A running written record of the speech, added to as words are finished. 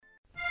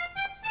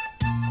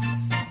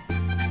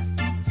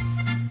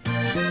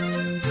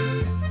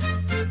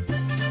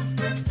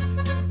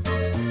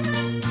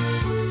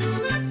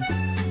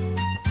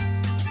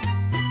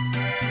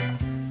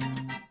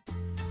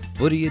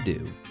What Do You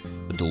Do?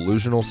 A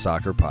delusional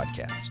soccer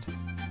podcast.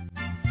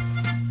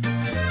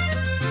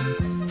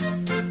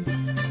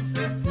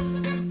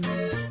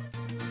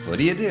 What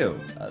Do You Do?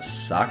 A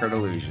soccer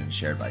delusion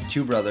shared by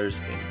two brothers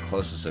in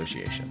close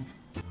association.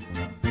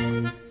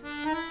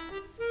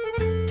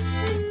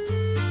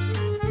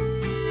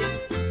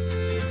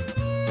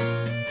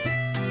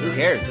 Who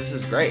cares? This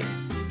is great.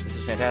 This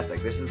is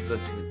fantastic.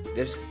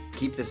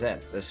 Keep this in.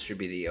 This should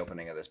be the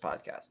opening of this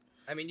podcast.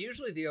 I mean,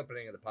 usually the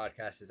opening of the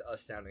podcast is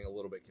us sounding a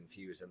little bit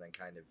confused and then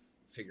kind of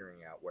figuring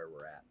out where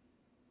we're at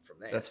from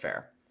there. That's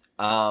fair.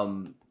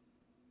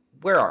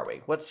 Where are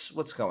we? What's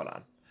going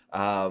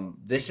on?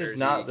 This New is Jersey,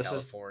 not. This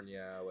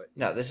California.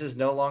 is This is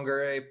no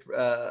longer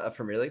a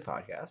Premier League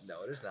podcast.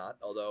 No, it is not.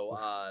 Although,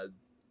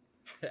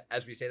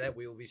 as we say that,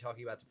 we will be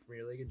talking about the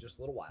Premier League in just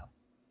a little while.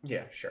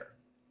 Yeah, sure.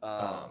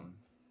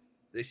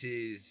 This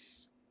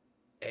is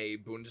a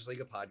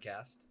Bundesliga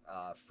podcast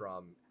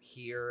from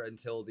here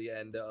until the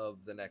end of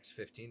the next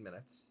 15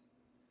 minutes.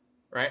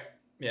 Right?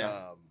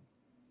 I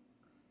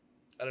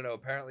don't know.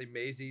 Apparently,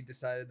 Maisie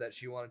decided that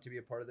she wanted to be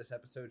a part of this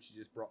episode. She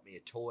just brought me a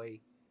toy.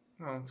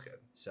 Oh, that's good.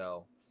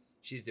 So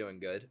she's doing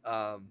good.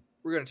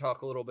 We're going to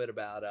talk a little bit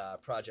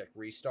about Project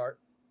Restart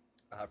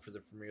for the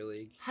Premier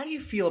League. How do you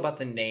feel about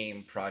the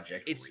name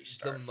Project It's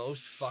Restart? the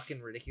most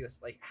fucking ridiculous.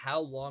 Like, how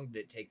long did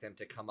it take them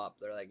to come up?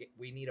 They're like,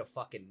 we need a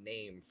fucking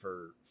name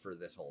for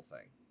this whole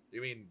thing.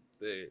 You mean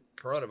the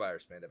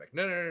coronavirus pandemic?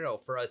 No.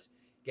 For us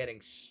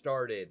getting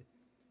started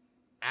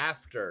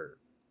after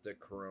the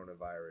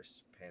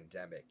coronavirus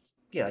pandemic.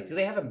 Yeah, like, do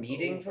they have a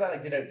meeting for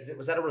that? Like,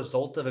 was that a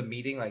result of a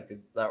meeting? Like,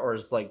 did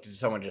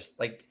someone just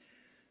like,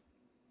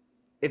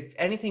 if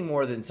anything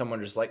more than someone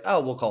just like,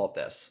 oh, we'll call it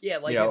this. Yeah,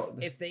 like, you know,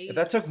 if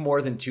that took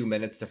more than 2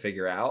 minutes to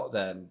figure out,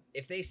 then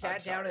if they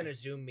sat down in a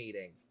Zoom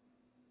meeting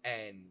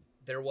and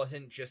there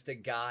wasn't just a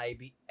guy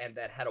and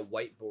that had a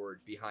whiteboard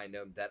behind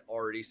him that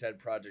already said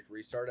Project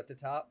Restart at the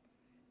top,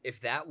 if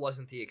that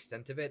wasn't the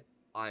extent of it,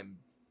 I'm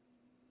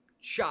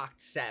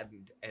shocked,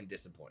 saddened, and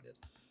disappointed.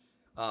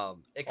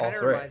 It kind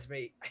of reminds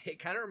me. It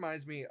kind of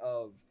reminds me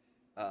of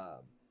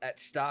at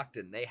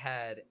Stockton. They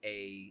had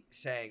a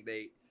saying.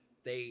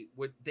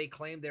 They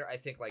claimed they're, I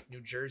think, like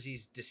New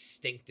Jersey's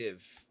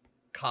distinctive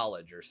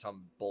college or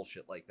some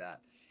bullshit like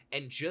that.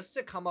 And just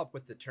to come up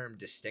with the term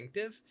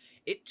distinctive,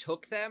 it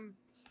took them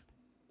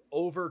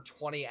over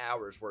 20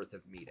 hours worth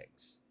of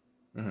meetings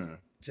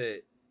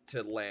to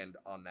land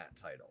on that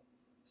title.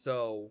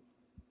 So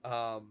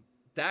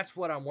that's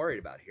what I'm worried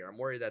about here. I'm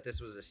worried that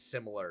this was a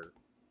similar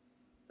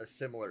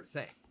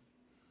thing.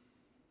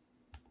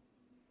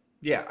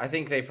 Yeah, I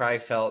think they probably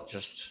felt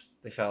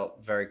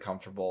very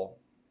comfortable.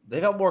 They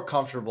felt more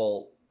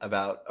comfortable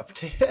about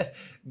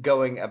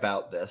going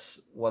about this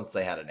once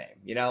they had a name.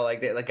 You know, like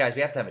guys,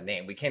 we have to have a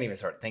name. We can't even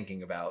start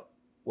thinking about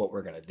what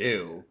we're gonna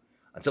do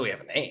until we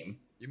have a name.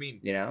 You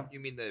mean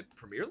the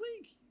Premier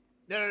League?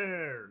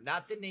 No,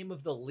 not the name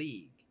of the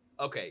league.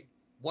 Okay,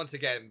 once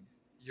again,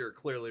 you're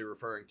clearly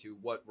referring to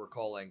what we're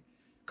calling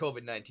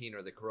COVID-19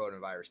 or the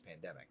coronavirus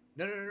pandemic.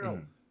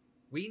 No.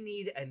 We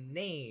need a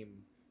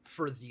name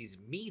for these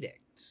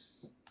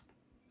meetings.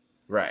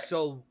 Right.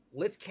 So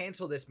let's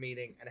cancel this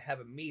meeting and have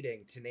a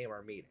meeting to name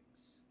our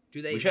meetings.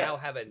 Do they We should. now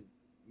have a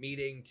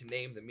meeting to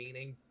name the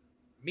meeting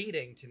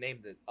to name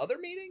the other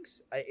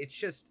meetings? It's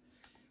just,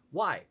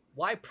 why?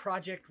 Why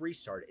Project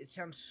Restart? It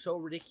sounds so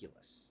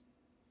ridiculous.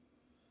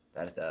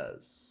 That it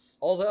does.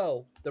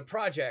 Although the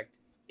project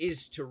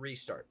is to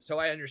restart. So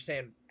I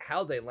understand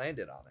how they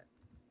landed on it.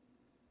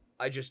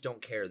 I just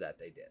don't care that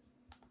they did.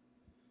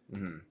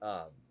 And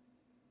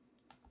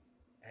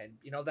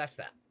that's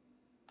that.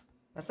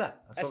 That's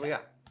what we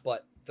got.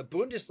 But the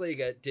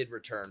Bundesliga did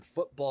return.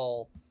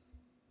 Football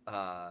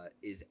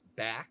is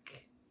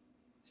back.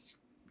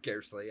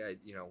 Scarcely.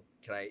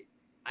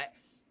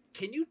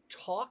 Can you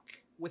talk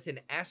with an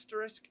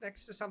asterisk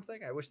next to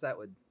something? I wish that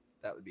would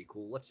be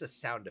cool. What's the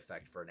sound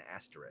effect for an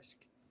asterisk?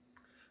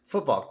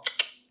 Football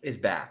is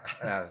back.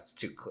 It's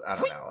too. I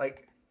don't know.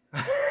 Like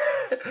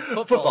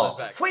Football is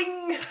back.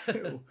 Swing.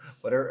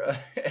 Whatever.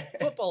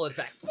 Football is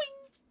back. Swing.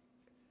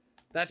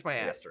 That's my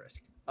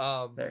asterisk.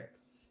 There.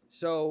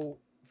 So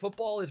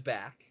football is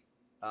back.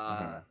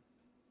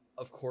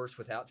 Of course,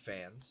 without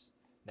fans.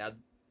 Now,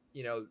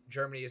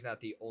 Germany is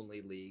not the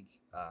only league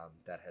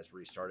that has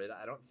restarted.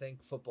 I don't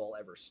think football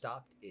ever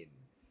stopped in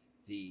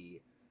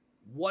the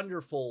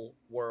wonderful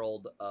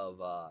world of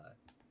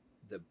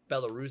the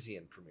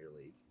Belarusian Premier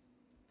League.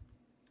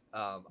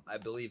 I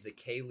believe the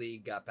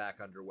K-League got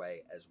back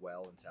underway as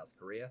well in South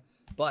Korea.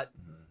 But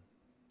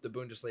the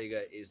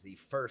Bundesliga is the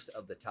first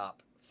of the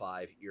top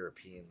 5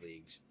 European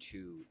leagues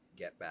to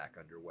get back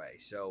underway.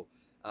 So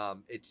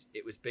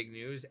it was big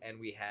news, and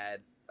we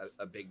had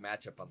a big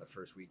matchup on the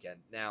first weekend.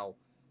 Now,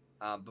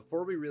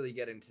 before we really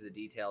get into the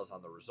details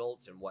on the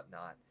results and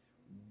whatnot,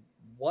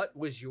 what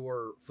was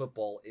your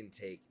football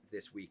intake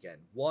this weekend?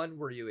 1,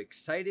 were you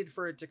excited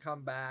for it to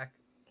come back,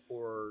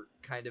 or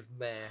kind of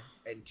meh?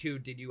 And 2,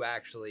 did you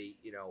actually,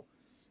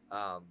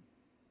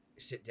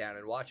 sit down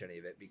and watch any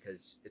of it,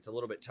 because it's a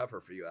little bit tougher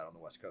for you out on the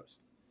West Coast?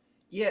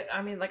 Yeah,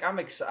 I mean, like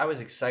I was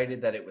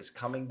excited that it was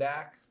coming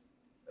back.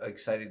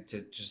 Excited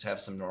to just have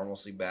some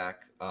normalcy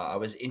back. I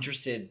was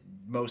interested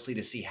mostly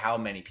to see how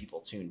many people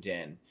tuned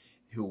in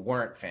who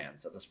weren't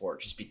fans of the sport,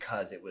 just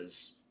because it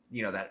was,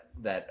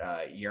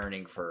 that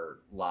yearning for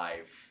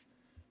live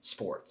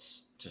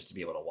sports, just to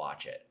be able to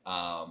watch it.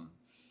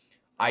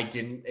 I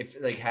didn't, if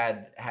like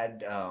had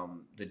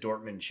the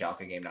Dortmund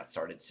Schalke game not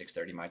started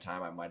 6:30 my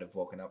time, I might have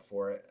woken up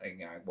for it.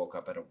 I woke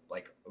up at it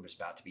was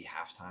about to be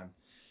halftime,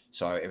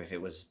 so if it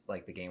was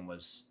like the game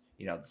was,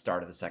 the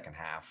start of the second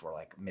half or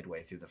like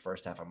midway through the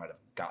first half, I might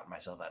have gotten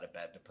myself out of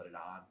bed to put it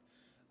on.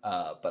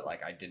 But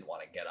like I didn't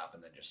want to get up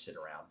and then just sit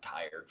around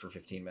tired for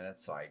 15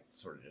 minutes, so I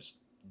sort of just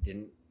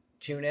didn't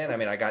tune in. I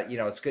mean, I got,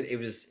 it's good. It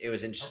was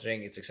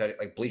interesting. It's exciting.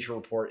 Like Bleacher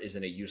Report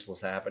isn't a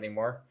useless app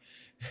anymore.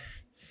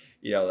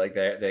 Like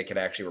they can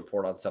actually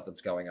report on stuff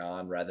that's going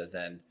on rather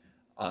than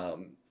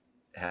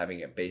having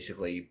it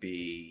basically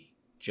be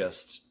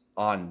just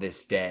on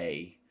this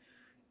day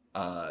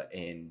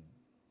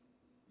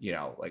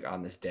like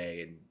on this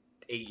day and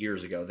 8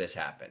 years ago this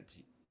happened.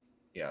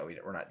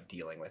 We're not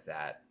dealing with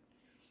that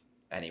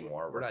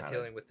anymore. We're not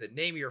dealing with the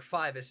name your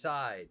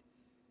five-a-side,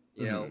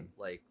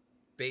 like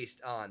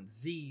based on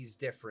these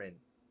different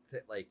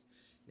like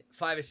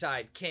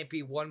five-a-side can't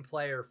be one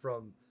player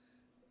from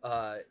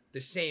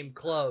the same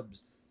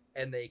clubs,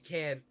 and they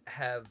can't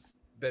have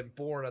been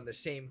born on the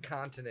same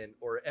continent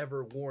or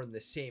ever worn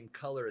the same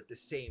color at the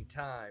same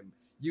time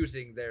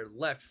using their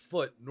left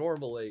foot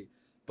normally,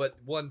 but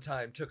one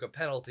time took a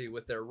penalty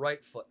with their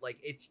right foot. Like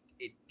it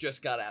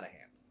just got out of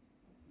hand.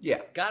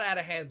 Yeah, got out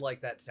of hand.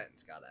 Like that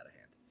sentence got out of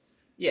hand.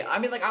 Yeah, I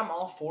mean, like I'm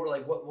all for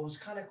like what's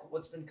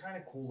been kind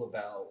of cool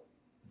about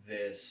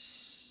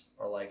this,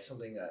 or like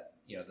something that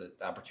the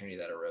opportunity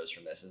that arose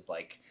from this is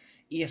like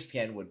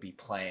ESPN would be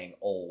playing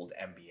old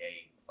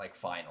NBA like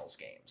finals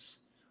games,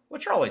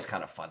 which are always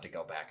kind of fun to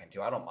go back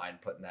into. I don't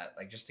mind putting that,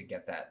 like, just to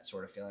get that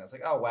sort of feeling. It's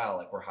like, oh wow,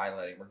 like we're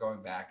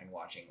going back and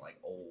watching like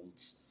old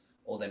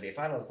NBA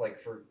finals, like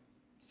for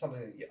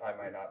something that I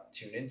might not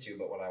tune into,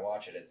 but when I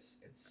watch it,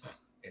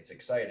 it's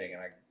exciting,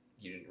 and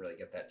you didn't really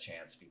get that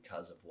chance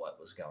because of what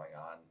was going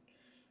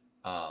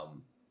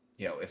on.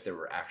 If there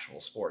were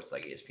actual sports,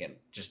 like ESPN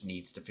just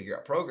needs to figure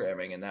out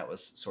programming, and that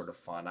was sort of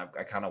fun. I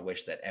kind of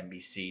wish that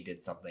NBC did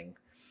something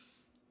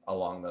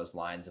along those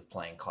lines of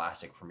playing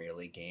classic Premier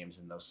League games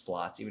in those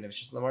slots, even if it's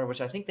just in the morning,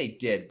 which I think they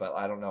did, but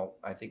I don't know.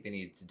 I think they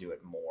needed to do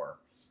it more.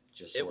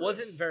 It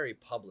wasn't very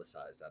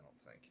publicized, I don't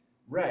think.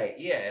 Right,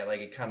 yeah, like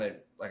it kind of,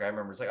 like I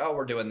remember it's like, oh,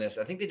 we're doing this.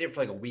 I think they did it for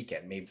like a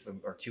weekend, maybe,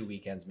 or 2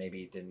 weekends,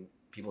 maybe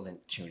people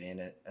didn't tune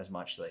in as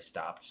much, so they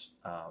stopped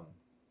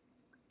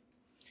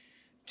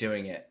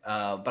doing it.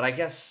 But I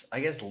guess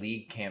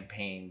league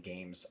campaign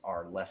games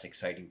are less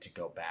exciting to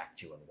go back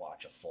to and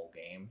watch a full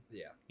game.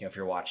 Yeah. If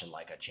you're watching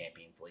like a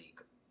Champions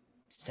League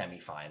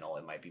semifinal,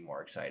 it might be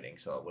more exciting.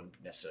 So it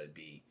wouldn't necessarily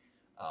be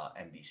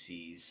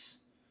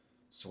NBC's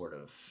sort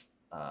of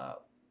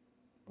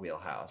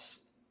wheelhouse.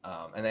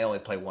 And they only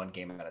play one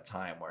game at a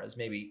time, whereas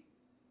maybe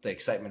the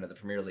excitement of the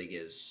Premier League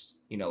is,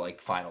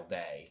 like final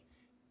day,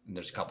 and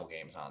there's a couple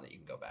games on that you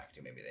can go back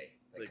to. Maybe they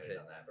could have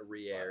done that.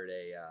 Re-aired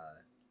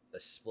a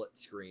split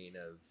screen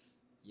of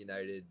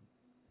United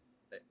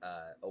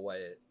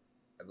away at,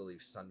 I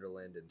believe,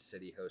 Sunderland, and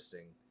City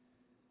hosting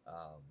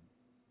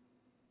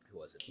who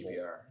was it?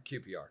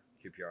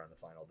 QPR on the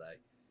final day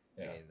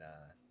in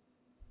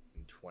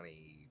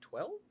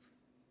 2012.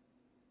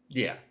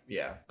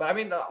 Yeah. But I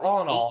mean,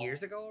 all in all, 8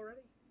 years ago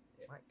already.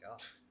 Yeah. My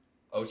God.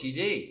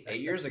 OTD 8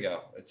 years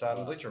ago. It's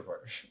on Bleacher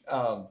Report.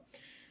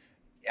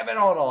 I mean,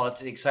 all in all,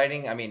 it's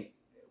exciting. I mean,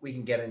 we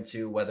can get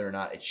into whether or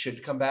not it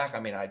should come back. I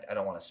mean, I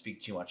don't want to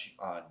speak too much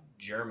on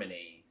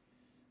Germany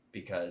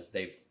because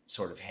they've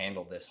sort of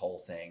handled this whole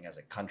thing as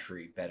a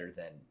country better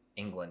than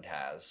England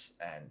has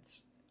and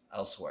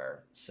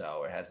elsewhere.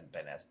 So it hasn't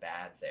been as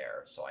bad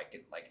there. So I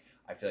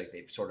feel like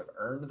they've sort of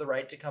earned the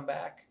right to come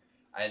back.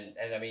 And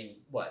I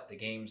mean, the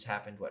games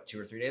happened 2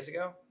 or 3 days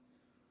ago?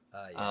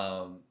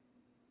 Yeah.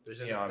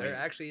 There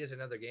actually is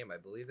another game. I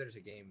believe there's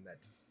a game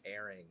that's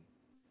airing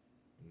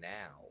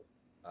now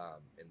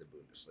in the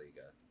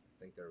Bundesliga. I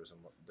think there's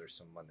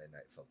some Monday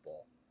Night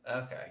Football.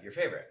 Okay, your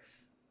favorite.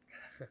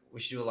 We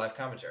should do a live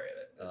commentary of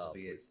it. This will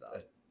be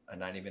a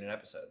 90-minute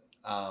episode.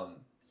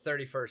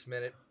 31st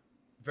minute,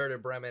 Werder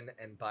Bremen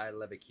and Bayer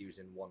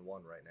Leverkusen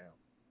 1-1 right now.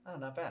 Oh,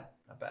 not bad.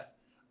 But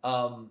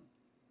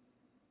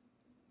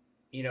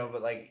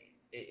like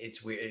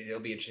it's weird. It'll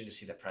be interesting to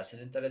see the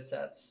precedent that it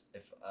sets.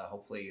 If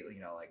hopefully,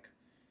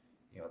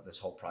 this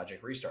whole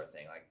Project Restart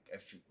thing. Like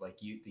if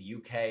the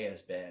UK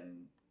has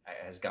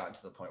gotten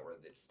to the point where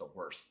it's the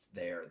worst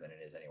there than it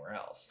is anywhere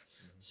else.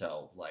 Mm-hmm.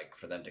 So like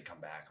for them to come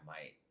back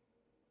might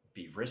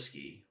be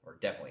risky, or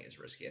definitely is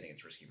risky. I think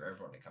it's risky for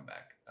everyone to come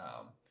back.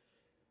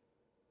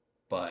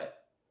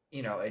 But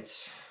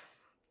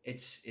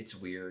it's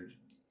weird.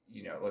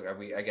 Look,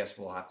 I guess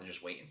we'll have to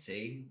just wait and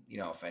see.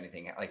 If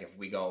anything, like if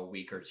we go a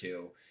week or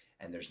two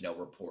and there's no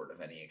report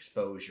of any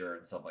exposure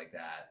and stuff like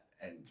that,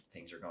 and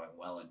things are going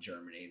well in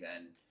Germany,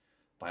 then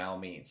by all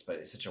means. But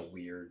it's such a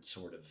weird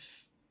sort of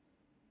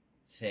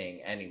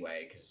thing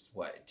anyway, because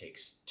it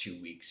takes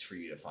 2 weeks for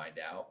you to find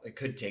out. It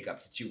could take up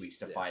to 2 weeks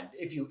to find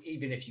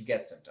even if you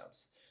get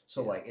symptoms.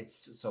 So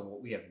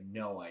we have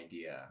no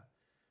idea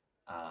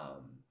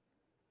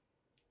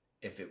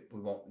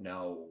we won't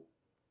know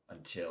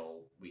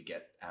until we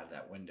get out of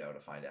that window to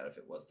find out if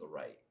it was the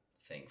right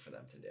thing for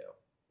them to do.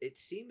 It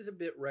seems a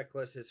bit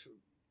reckless,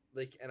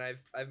 and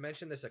I've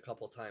mentioned this a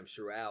couple times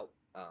throughout,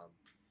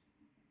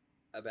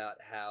 about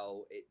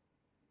how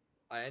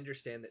I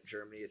understand that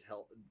Germany has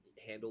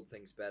handled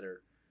things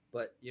better,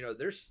 but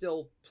there's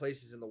still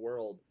places in the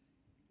world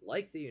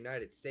like the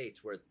United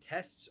States where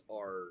tests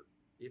are,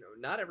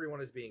 not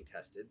everyone is being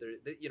tested.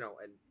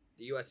 And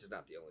the U.S. is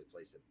not the only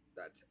place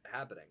that's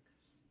happening,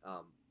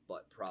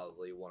 but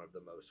probably one of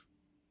the most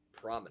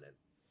prominent.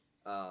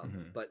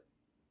 But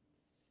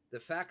the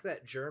fact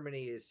that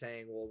Germany is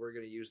saying, well, we're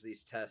going to use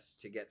these tests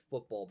to get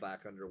football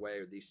back underway,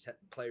 or these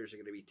players are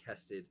going to be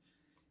tested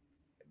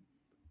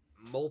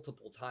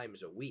multiple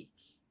times a week.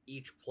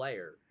 Each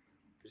player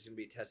is going to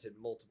be tested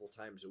multiple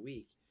times a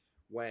week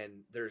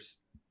when there's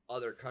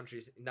other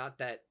countries. Not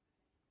that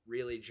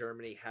really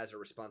Germany has a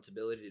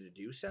responsibility to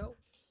do so,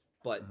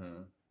 but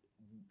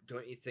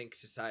don't you think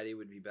society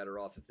would be better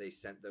off if they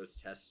sent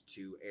those tests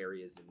to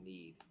areas in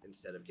need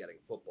instead of getting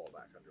football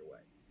back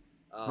underway?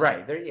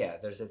 Right there, yeah.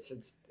 This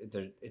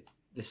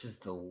is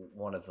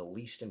one of the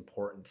least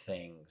important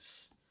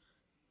things.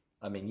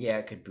 I mean, yeah,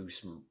 it could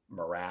boost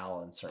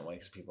morale in certain ways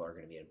because people are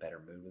going to be in a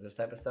better mood with this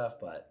type of stuff.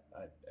 But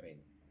I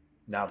mean,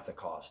 not at the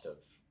cost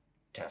of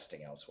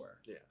testing elsewhere.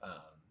 Yeah.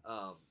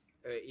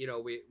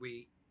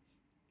 We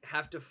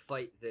have to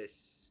fight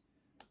this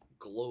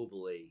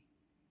globally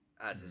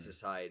as a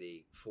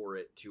society for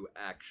it to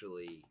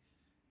actually,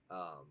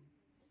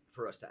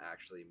 for us to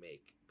actually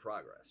make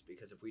progress.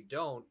 Because if we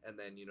don't, and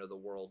then the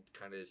world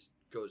kind of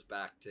goes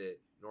back to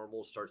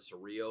normal, starts to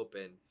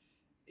reopen,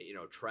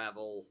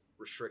 travel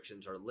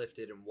restrictions are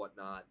lifted and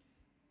whatnot,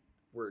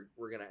 we're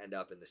gonna end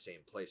up in the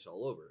same place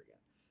all over again.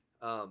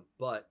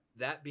 But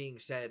that being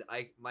said,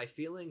 my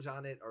feelings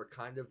on it are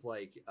kind of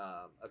like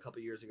a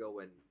couple years ago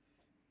when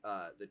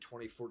the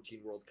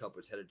 2014 World Cup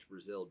was headed to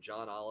Brazil.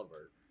 John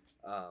Oliver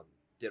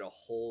did a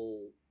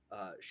whole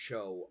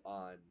show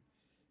on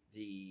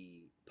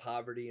the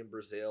poverty in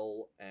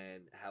Brazil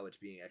and how it's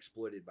being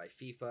exploited by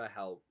FIFA,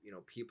 how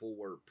people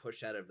were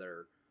pushed out of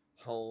their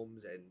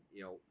homes and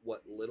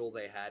what little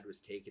they had was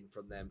taken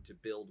from them to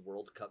build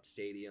World Cup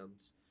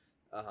stadiums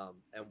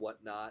and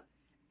whatnot.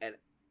 And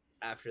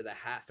after the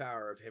half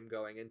hour of him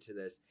going into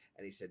this,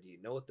 and he said, do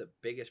you know what the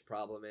biggest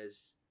problem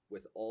is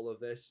with all of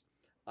this?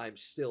 I'm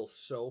still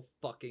so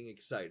fucking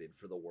excited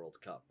for the World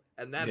Cup.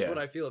 And that's what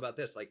I feel about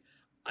this. Like,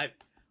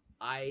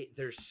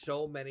 there's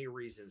so many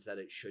reasons that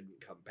it shouldn't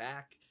come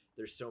back.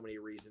 There's so many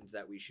reasons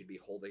that we should be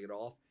holding it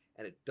off.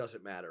 And it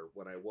doesn't matter.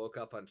 When I woke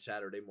up on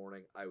Saturday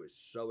morning, I was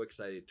so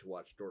excited to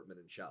watch Dortmund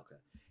and Schalke.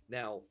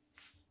 Now,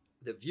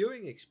 the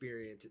viewing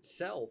experience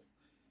itself,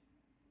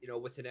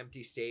 with an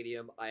empty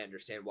stadium, I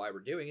understand why we're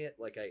doing it.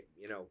 Like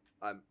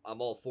I'm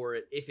all for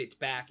it. If it's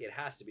back, it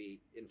has to be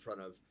in front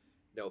of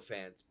no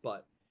fans.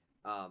 But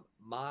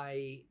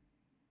my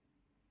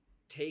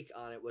take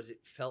on it was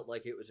it felt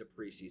like it was a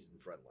preseason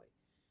friendly.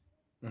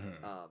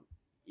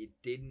 It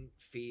didn't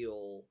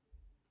feel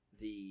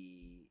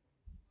the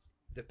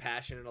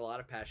passion, and a lot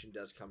of passion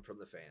does come from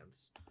the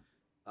fans.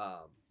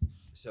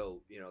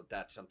 So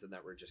that's something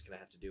that we're just gonna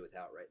have to do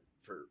without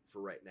for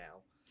right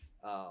now.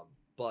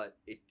 But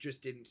it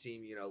just didn't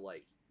seem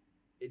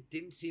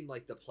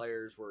like the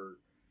players were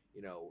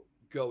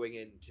going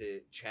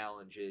into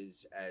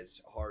challenges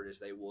as hard as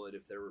they would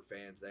if there were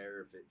fans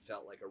there, if it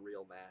felt like a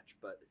real match.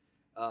 But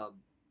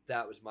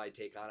that was my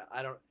take on it.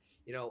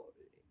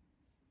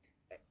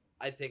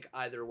 I think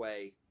either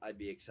way, I'd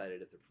be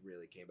excited if the Premier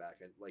League came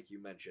back. And like you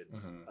mentioned,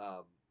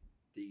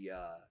 the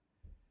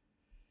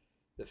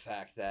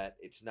fact that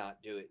it's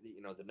not doing,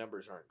 the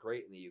numbers aren't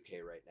great in the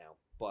UK right now,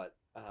 but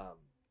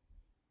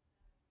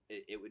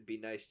it would be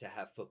nice to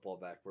have football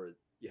back where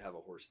you have a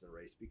horse in the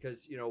race.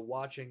 Because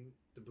watching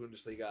the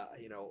Bundesliga,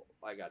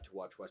 I got to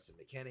watch Weston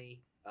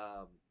McKennie.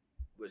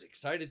 Was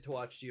excited to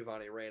watch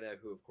Giovanni Reyna,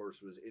 who of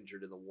course was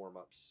injured in the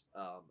warm-ups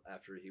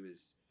after he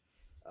was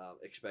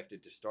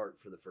expected to start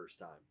for the first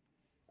time.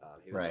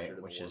 He was injured in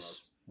the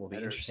warm-ups. Will be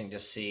interesting to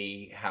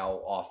see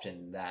how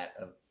often that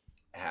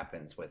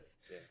happens with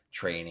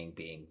training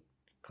being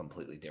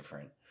completely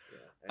different.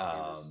 Yeah,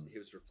 and he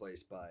was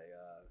replaced by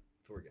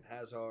Thorgan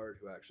Hazard,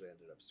 who actually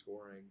ended up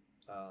scoring.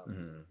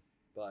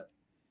 But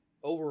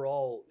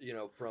overall,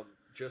 from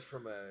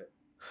a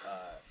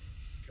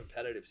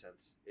competitive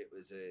sense, it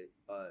was a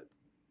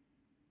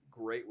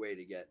great way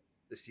to get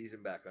the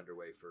season back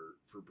underway for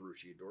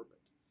Borussia Dortmund.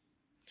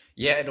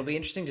 Yeah, it'll be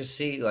interesting to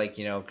see,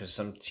 because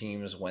some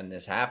teams, when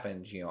this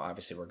happened,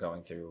 obviously we're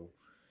going through,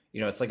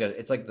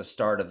 it's like the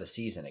start of the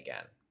season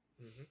again.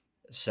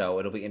 So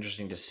it'll be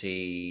interesting to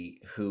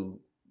see who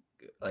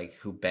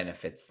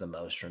benefits the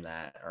most from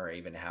that, or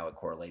even how it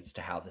correlates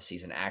to how the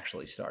season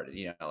actually started.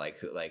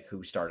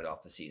 Who started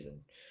off the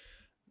season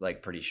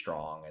like pretty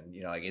strong, and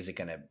like is it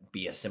going to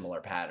be a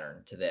similar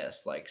pattern to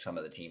this? Like some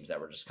of the teams that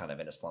were just kind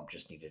of in a slump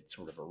just needed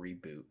sort of a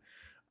reboot.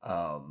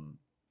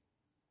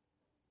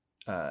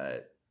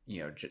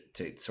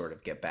 To sort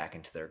of get back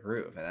into their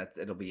groove. And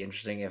it'll be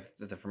interesting if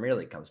the Premier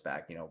League comes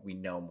back. We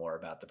know more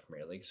about the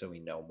Premier League, so we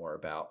know more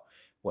about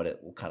what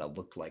it will kind of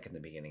look like in the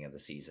beginning of the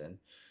season.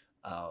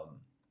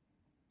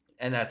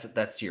 And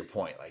that's to your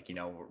point. Like,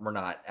 we're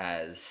not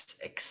as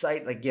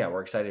excited. Like, yeah,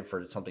 we're excited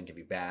for something to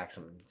be back,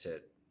 something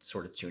to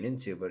sort of tune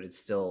into, but it's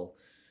still,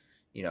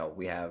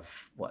 we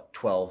have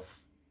 12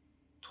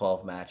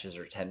 matches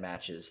or 10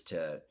 matches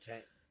to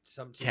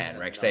 10,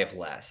 right? 'Cause they have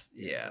less.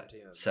 Yeah.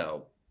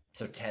 So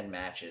 10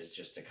 matches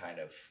just to kind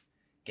of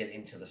get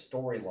into the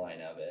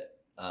storyline of it.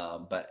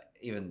 But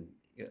even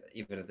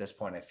at this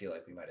point, I feel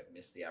like we might have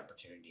missed the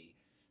opportunity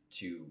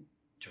to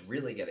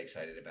really get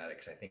excited about it,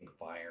 because I think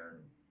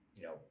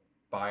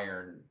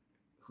Bayern,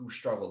 who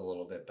struggled a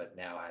little bit, but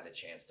now had a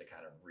chance to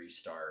kind of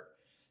restart.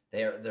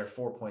 They're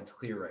 4 points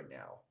clear right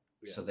now,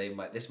 so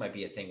this might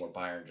be a thing where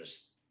Bayern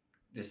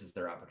this is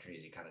their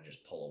opportunity to kind of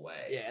just pull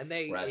away. Yeah, and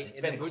it's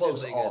been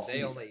close all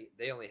season.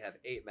 They only have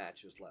 8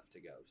 matches left to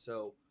go,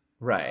 so.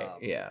 Right.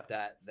 Yeah.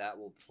 That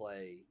will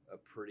play a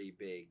pretty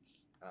big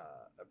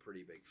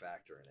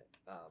factor in it.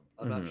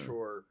 I'm not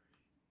sure.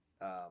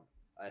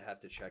 I'd have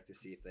to check to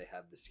see if they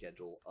have the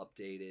schedule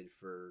updated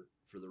for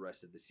the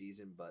rest of the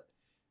season. But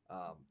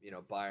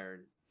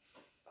Bayern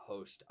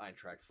host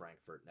Eintracht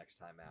Frankfurt next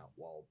time out,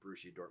 while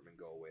Borussia Dortmund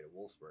go away to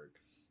Wolfsburg.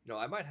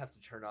 I might have to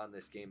turn on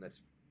this game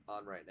that's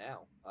on right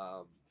now,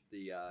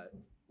 the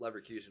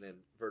Leverkusen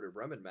and Werder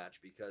Bremen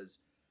match, because.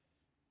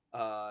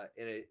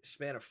 In a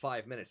span of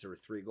 5 minutes, there were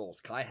 3 goals.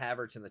 Kai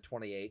Havertz in the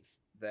 28th,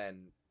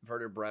 then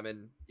Werder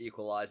Bremen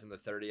equalized in the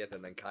 30th,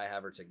 and then Kai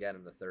Havertz again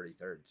in the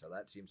 33rd. So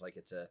that seems like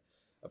it's a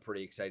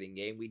pretty exciting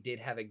game. We did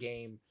have a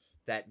game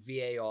that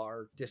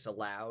VAR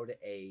disallowed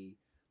a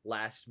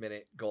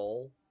last-minute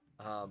goal.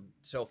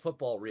 So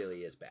football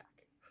really is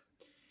back.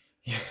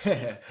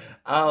 Yeah.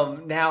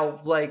 Now,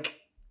 like...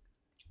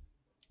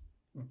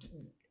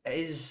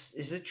 Is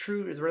it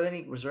true?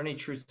 Was there any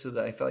truth to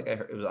that? I feel like I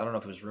heard it was. I don't know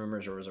if it was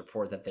rumors or it was a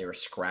report that they were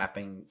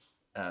scrapping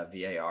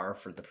VAR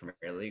for the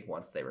Premier League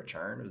once they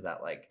returned. Was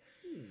that like?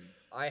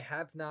 I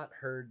have not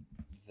heard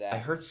that. I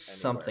heard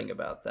something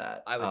about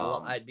that.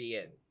 I'd be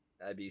in.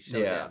 I'd be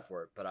so down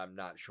for it, but I'm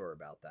not sure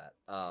about that.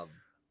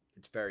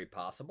 It's very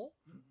possible.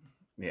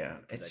 Yeah,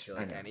 I feel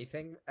like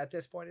anything at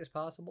this point is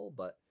possible,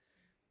 but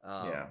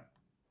I'm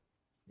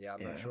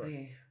not sure.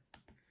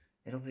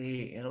 It'll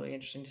be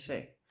interesting to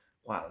see.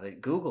 Wow,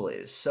 Google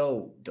is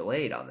so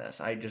delayed on this.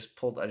 I just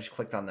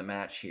clicked on the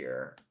match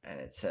here, and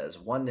it says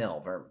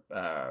 1-0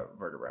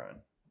 Werder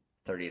Bremen,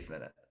 30th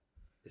minute.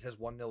 It says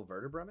 1-0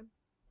 Werder Bremen?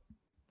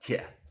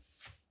 Yeah.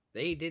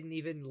 They didn't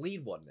even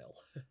lead 1-0.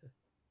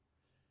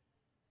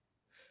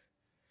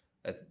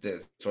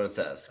 That's what it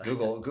says.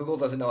 Google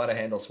doesn't know how to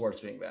handle sports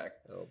being back.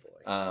 Oh,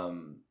 boy.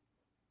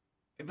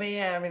 But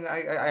yeah, I mean,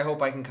 I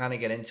hope I can kind of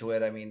get into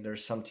it. I mean,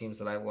 there's some teams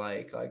that I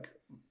like. Like,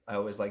 I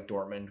always like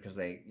Dortmund because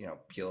they,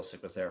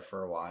 Pulisic was there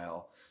for a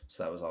while,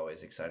 so that was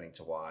always exciting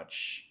to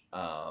watch.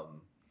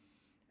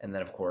 And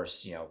then of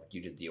course,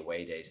 you did the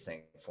away days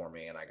thing for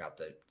me, and I got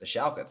the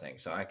Schalke thing,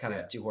 so I kind of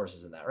had 2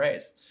 horses in that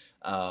race.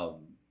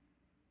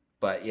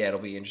 But yeah, it'll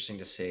be interesting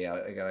to see.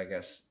 I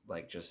guess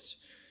like just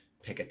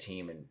pick a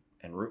team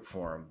and root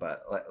for them.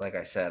 But like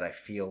I said, I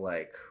feel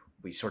like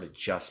we sort of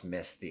just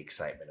missed the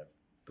excitement of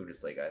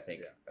Bundesliga.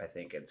 I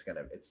think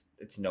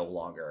it's no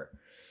longer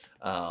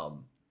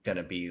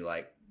gonna be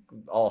like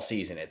all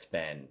season. It's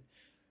been,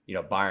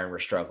 Bayern were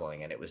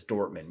struggling, and it was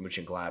Dortmund,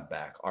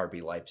 Mönchengladbach,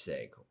 RB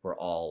Leipzig were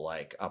all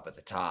like up at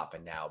the top,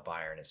 and now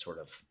Bayern is sort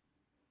of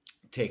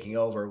taking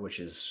over, which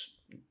is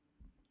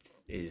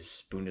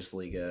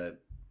Bundesliga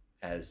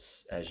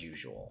as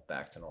usual,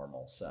 back to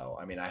normal. So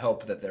I mean, I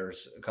hope that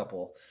there's a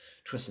couple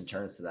twists and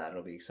turns to that.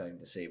 It'll be exciting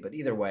to see. But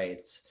either way,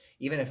 it's,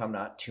 even if I'm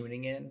not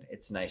tuning in,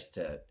 it's nice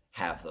to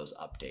have those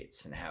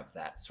updates and have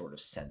that sort of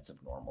sense of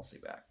normalcy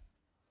back.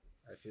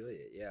 I feel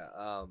it. Yeah.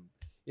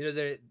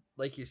 There,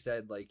 like you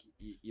said, like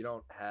you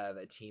don't have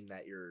a team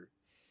that you're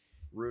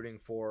rooting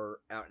for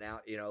out and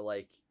out.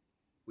 Like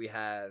we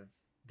have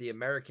the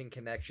American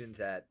connections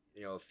at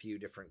a few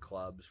different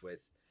clubs with,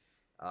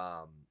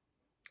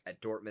 at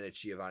Dortmund it's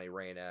Giovanni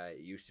Reina.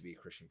 It used to be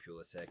Christian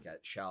Pulisic.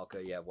 At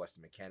Schalke you have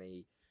Weston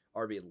McKennie.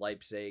 RB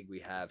Leipzig we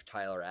have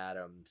Tyler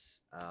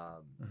Adams.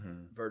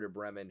 Werder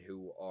Bremen,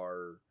 who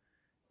are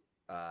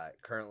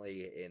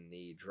currently in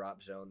the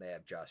drop zone, they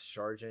have Josh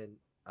Sargent.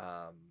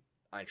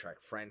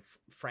 Eintracht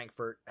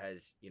Frankfurt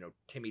has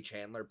Timmy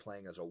Chandler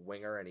playing as a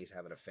winger, and he's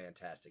having a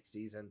fantastic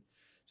season.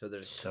 So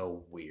there's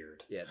so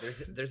weird. Yeah,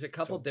 there's a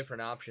couple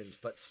different options,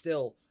 but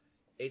still,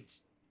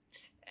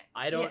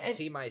 I don't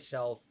see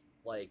myself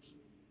like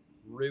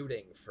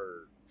rooting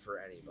for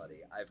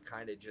anybody. I've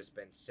kind of just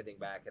been sitting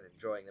back and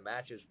enjoying the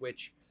matches,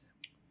 which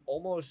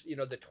almost the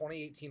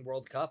 2018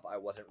 World Cup I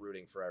wasn't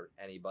rooting for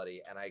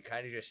anybody, and I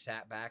kind of just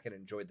sat back and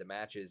enjoyed the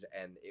matches,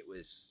 and it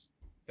was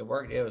It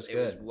worked. It was It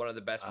good. was one of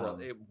the best wild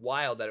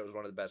that it was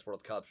one of the best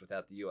World Cups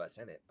without the U.S.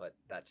 in it, but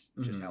that's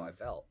just how I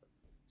felt.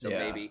 So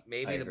Yeah, maybe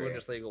I the agree.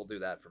 Bundesliga will do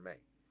that for me.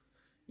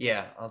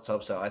 Yeah, let's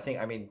hope so.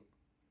 I mean,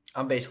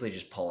 I'm basically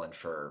just pulling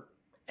for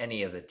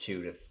any of the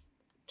two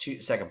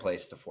second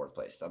place to fourth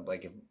place. I'm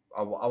like, if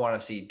I want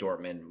to see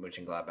Dortmund,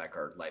 Mönchengladbach,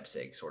 or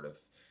Leipzig sort of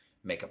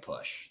make a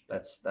push.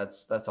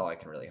 That's all I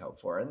can really hope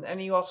for.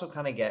 And you also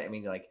kind of get, I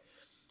mean, like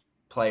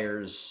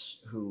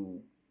players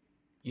who,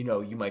 you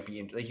know, you might be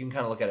in, like you can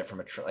kind of look at it from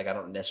like I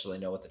don't necessarily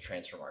know what the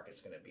transfer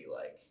market's going to be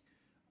like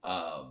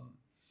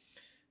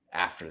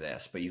after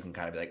this, but you can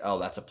kind of be like, oh,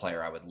 that's a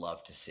player I would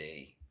love to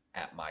see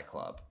at my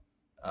club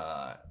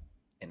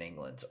in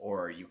England.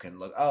 Or you can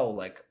look, oh,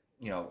 like,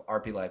 you know,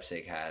 RB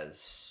Leipzig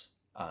has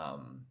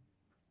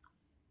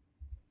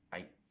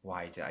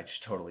I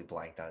just totally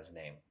blanked on his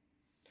name.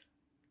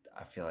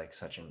 I feel like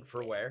such an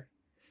For where?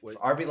 for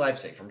RB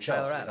Leipzig from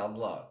Chelsea is Colorado. on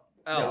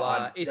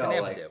loan. Ethan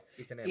Ampadu.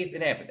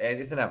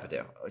 Ethan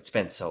Ampadu. It's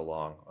been so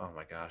long. Oh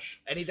my gosh.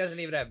 And he doesn't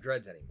even have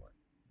dreads anymore.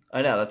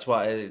 I know, that's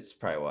why it's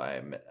probably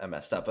why I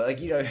messed up. But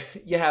like, you know,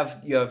 you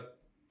have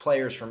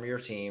players from your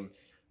team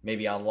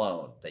maybe on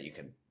loan that you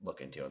can look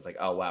into. It's like,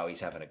 oh wow,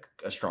 he's having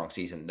a strong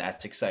season.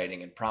 That's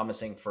exciting and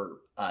promising for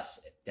us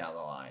down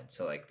the line.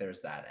 So like,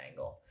 there's that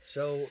angle.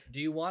 So do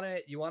you want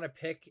to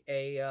pick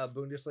a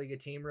Bundesliga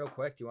team real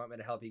quick? Do you want me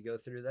to help you go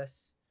through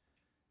this,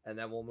 and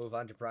then we'll move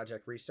on to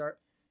Project Restart?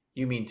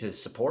 You mean to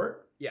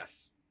support?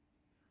 Yes.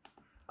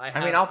 I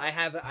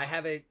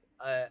have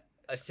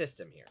a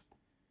system here.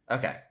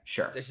 Okay,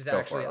 sure. This is Go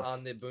actually for it.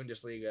 on the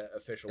Bundesliga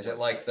official. Is it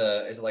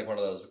website. like one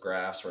of those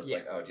graphs where it's Yeah.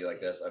 like, oh, do you like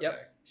this? Okay.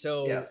 Yep.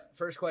 So Yes.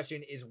 first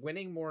question, is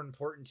winning more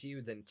important to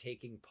you than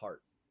taking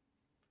part?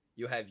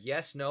 You have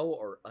yes, no,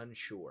 or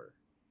unsure.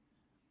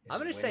 I'm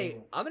gonna say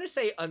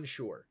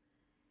unsure.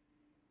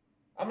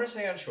 I'm gonna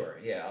say unsure.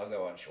 Yeah, I'll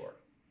go unsure.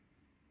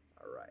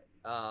 All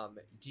right.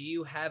 Do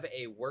you have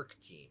a work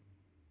team?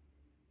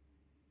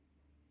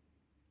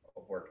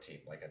 A work team,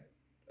 like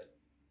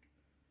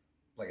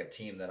a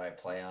team that I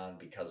play on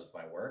because of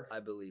my work. I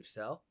believe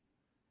so.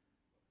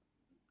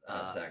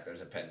 Zach,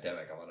 there's a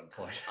pandemic. I'm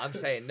unemployed. I'm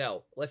saying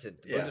no. Listen,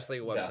 the Yeah,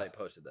 Bundesliga website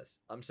posted this.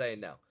 I'm saying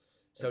no.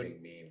 So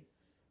big meme. I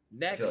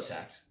next, feel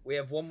attacked. we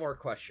have one more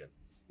question.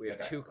 We have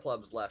Okay. 2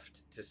 clubs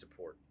left to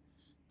support.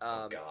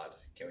 Oh God,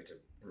 can't wait to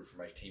root for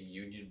my team,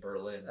 Union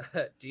Berlin.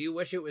 Do you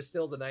wish it was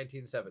still the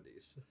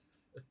 1970s?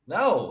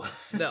 No.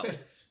 No.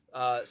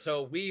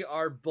 So we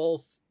are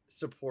both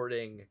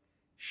supporting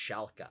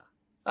Schalke.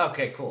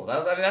 Okay, cool.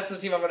 That's the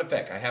team I'm gonna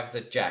pick. I have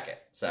the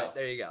jacket, so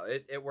There you go.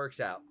 It works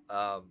out.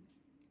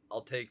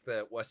 I'll take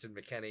the Weston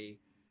McKennie.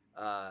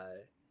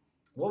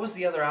 what was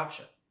the other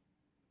option?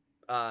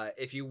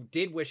 If you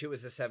did wish it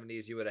was the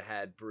 70s, you would have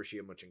had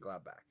Borussia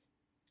Mönchengladbach.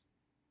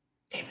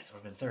 Damn it, it would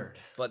have been third.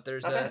 But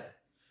there's Not bad.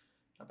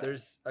 Not bad.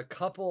 there's a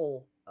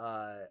couple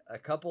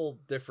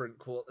different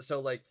cool. So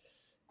like,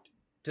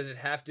 does it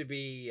have to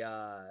be?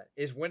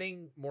 Is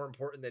winning more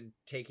important than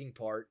taking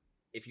part?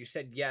 If you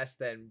said yes,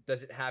 then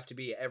does it have to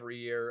be every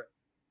year,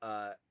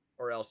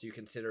 or else you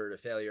consider it a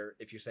failure?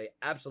 If you say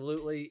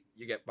absolutely,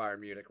 you get Bayern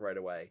Munich right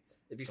away.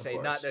 If you Of say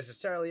course. not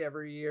necessarily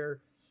every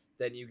year,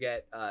 then you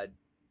get.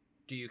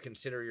 Do you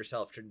consider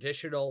yourself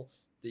traditional?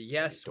 The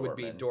yes would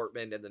be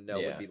Dortmund, and the no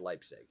Yeah. would be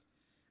Leipzig.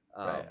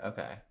 Right.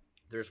 Okay.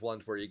 There's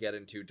ones where you get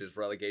into, does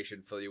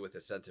relegation fill you with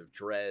a sense of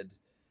dread?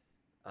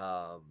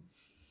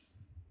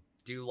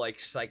 Do you like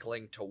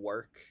cycling to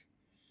work?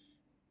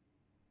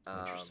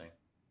 Interesting.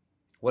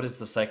 What does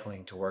the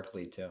cycling to work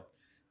lead to?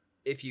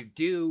 If you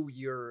do,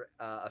 you're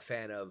a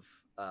fan of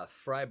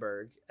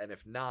Freiburg, and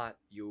if not,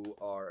 you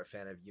are a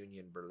fan of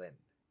Union Berlin.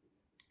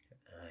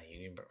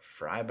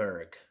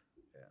 Freiburg.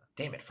 Yeah.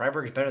 Damn it,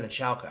 Freiburg is better than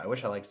Schalke. I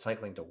wish I liked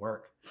cycling to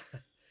work.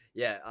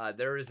 Yeah,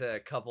 there is a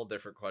couple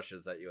different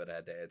questions that you would have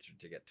had to answer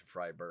to get to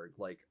Freiburg.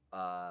 Like,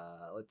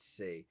 let's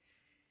see.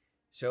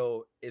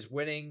 So, is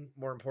winning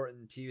more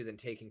important to you than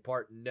taking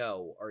part?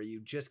 No. Are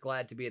you just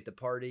glad to be at the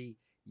party?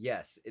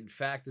 Yes. In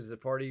fact, is the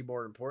party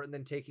more important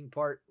than taking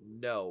part?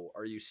 No.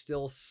 Are you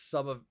still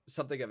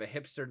something of a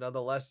hipster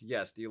nonetheless?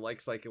 Yes. Do you like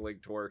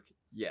cycling to work?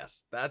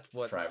 Yes. That's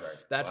what Freiburg.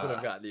 That's Wow. what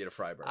I've gotten you to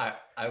Freiburg.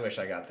 I wish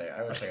I got there.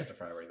 I wish I got to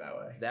Freiburg that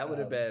way. That would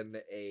have been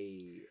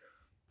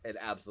an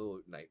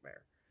absolute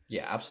nightmare.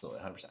 Yeah,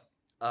 absolutely,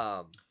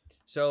 100%.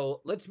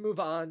 So let's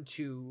move on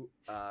to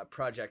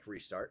Project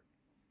Restart,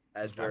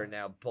 as Okay. we're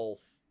now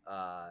both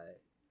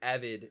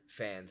avid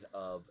fans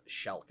of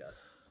Schalke.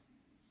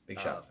 Big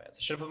Schalke fans.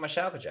 I should have put my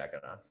Schalke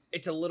jacket on.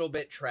 It's a little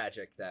bit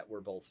tragic that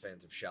we're both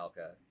fans of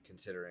Schalke,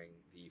 considering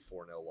the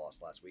 4-0 loss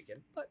last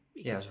weekend. But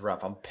Yeah, it was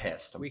rough. I'm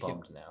pissed. I'm we can-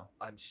 bummed now.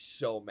 I'm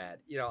so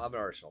mad. You know, I'm an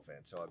Arsenal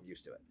fan, so I'm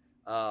used to it.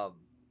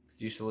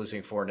 Used to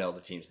losing 4-0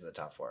 to teams in the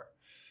top four.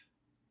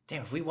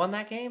 Damn, if we won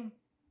that game,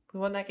 we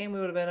would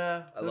have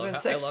been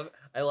sixth.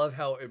 I love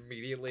how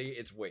immediately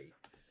it's wait.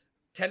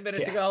 10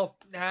 minutes Yeah. ago,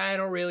 I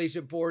don't really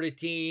support a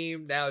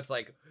team. Now it's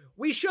like,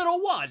 we should have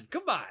won.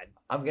 Come on.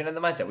 I'm getting in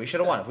the mindset. We should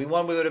have won. If we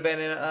won, we would have been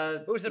in.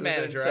 Who's the we would've been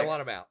manager? I want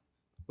sixth. him out.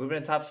 We would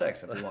have been in top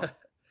 6 if we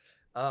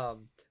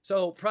won.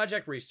 So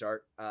Project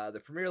Restart,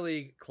 the Premier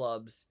League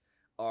clubs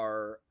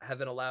have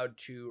been allowed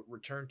to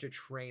return to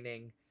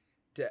training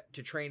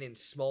to train in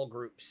small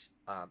groups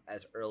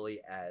as early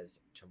as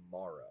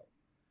tomorrow.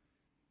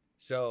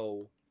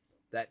 So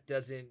that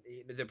doesn't.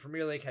 The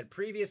Premier League had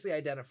previously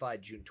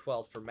identified June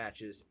 12th for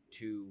matches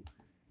to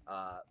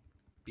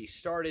be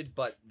started,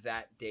 but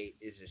that date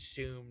is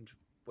assumed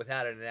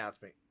without an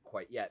announcement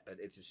quite yet. But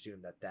it's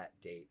assumed that that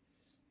date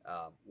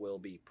will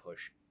be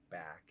pushed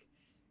back.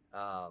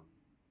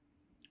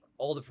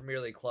 All the Premier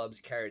League clubs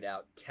carried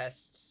out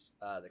tests,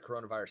 the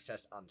coronavirus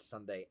tests on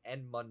Sunday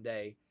and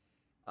Monday,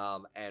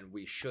 and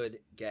we should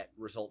get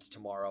results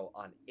tomorrow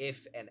on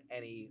if and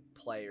any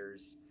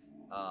players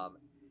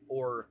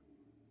or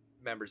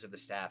members of the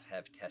staff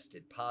have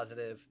tested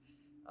positive.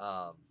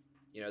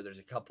 There's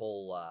a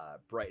couple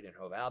Brighton and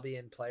Hove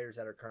Albion players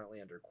that are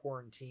currently under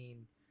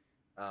quarantine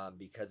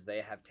because they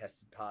have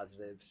tested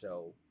positive.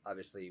 So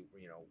obviously,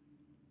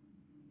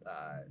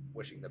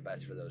 wishing the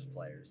best for those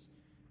players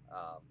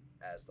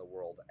as the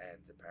world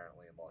ends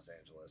apparently in Los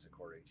Angeles,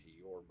 according to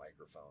your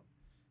microphone.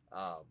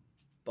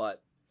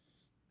 But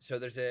so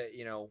there's it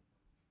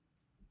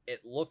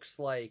looks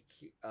like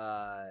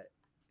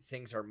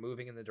things are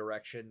moving in the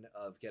direction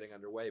of getting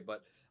underway.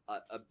 But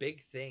a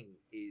big thing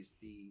is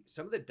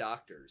some of the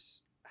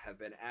doctors have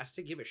been asked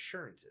to give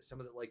assurances. Some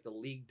of the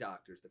league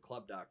doctors, the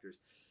club doctors,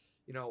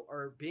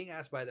 are being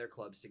asked by their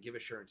clubs to give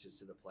assurances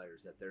to the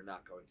players that they're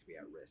not going to be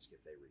at risk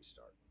if they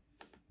restart.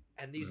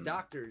 And these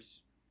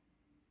doctors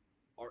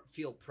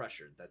feel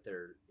pressured that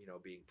they're,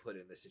 being put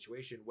in this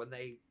situation when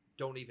they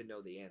don't even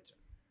know the answer.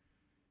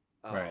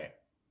 Right.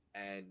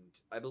 And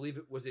I believe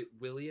it was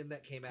Willian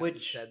that came out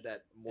and said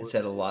that the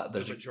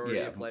majority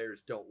of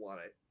players don't want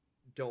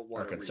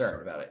are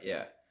concerned about it.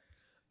 Yeah.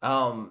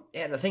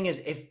 And the thing is,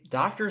 if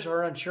doctors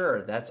are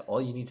unsure, that's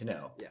all you need to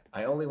know. Yeah.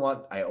 I only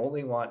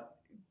want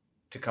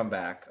to come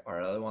back,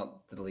 or I only want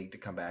the league to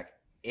come back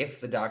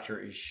if the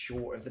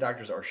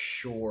doctors are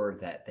sure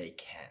that they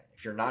can.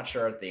 If you're not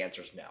sure, the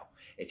answer is no.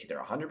 It's either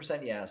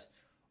 100% yes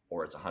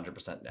or it's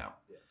 100% no.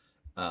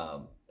 Yeah.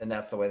 And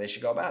that's the way they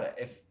should go about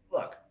it.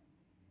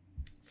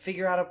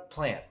 Figure out a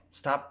plan.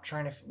 Stop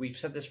trying to. We've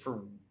said this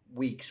for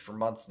weeks, for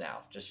months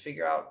now. Just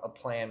figure out a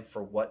plan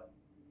for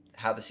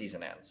how the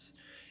season ends.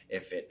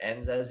 If it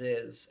ends as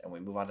is and we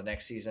move on to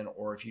next season,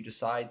 or if you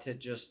decide to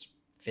just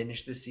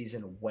finish the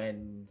season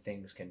when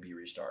things can be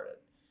restarted.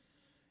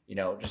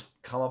 Just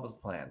come up with a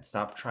plan.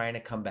 Stop trying to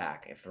come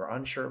back. If you're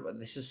unsure, but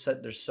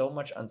there's so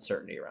much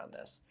uncertainty around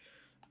this.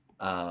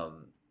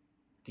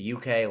 The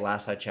UK,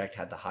 last I checked,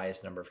 had the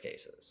highest number of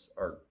cases.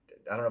 Or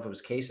I don't know if it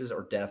was cases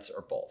or deaths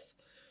or both.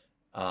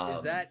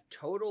 Is that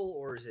total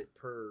or is it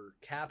per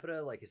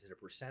capita? Is it a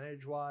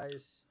percentage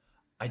wise?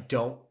 I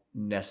don't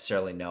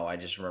necessarily know. I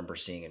just remember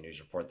seeing a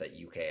news report that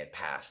UK had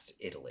passed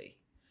Italy.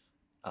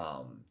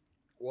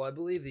 Well, I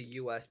believe the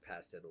US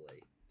passed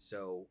Italy.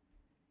 So.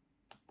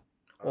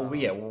 We're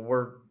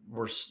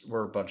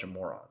a bunch of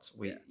morons.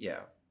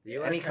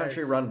 Any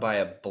country run by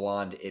a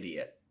blonde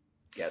idiot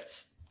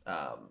gets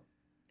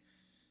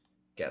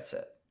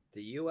it.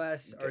 The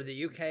US or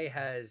the UK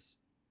has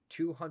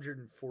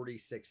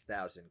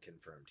 246,000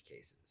 confirmed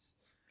cases.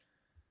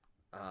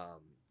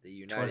 The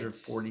United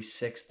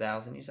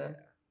 246,000, you said?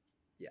 Yeah.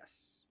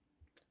 Yes.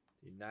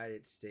 The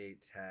United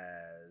States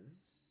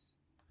has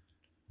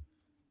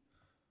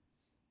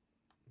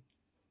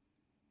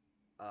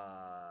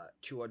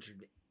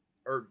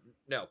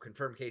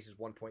confirmed cases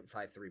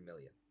 1.53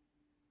 million.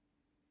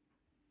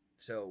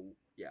 So,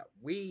 yeah,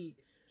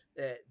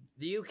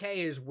 the UK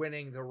is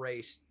winning the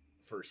race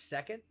for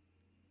second.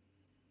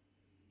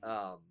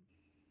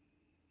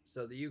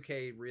 So the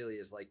UK really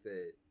is like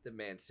the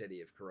Man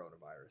City of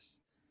coronavirus,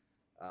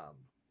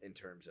 in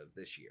terms of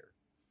this year.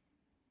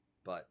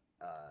 But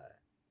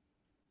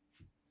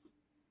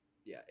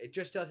it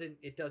just doesn't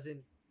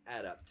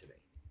add up to me.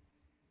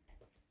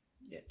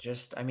 Yeah,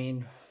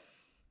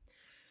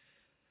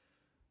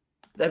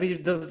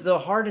 the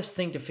hardest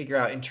thing to figure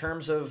out in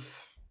terms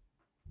of,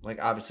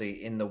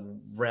 obviously in the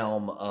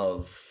realm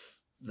of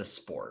the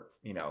sport,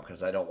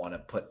 because I don't want to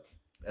put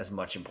as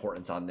much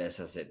importance on this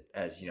as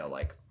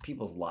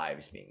people's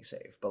lives being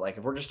safe. But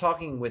if we're just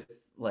talking with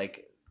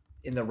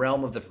in the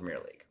realm of the Premier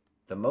League,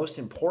 the most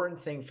important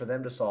thing for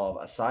them to solve,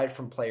 aside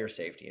from player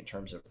safety in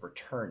terms of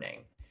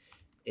returning,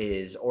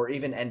 or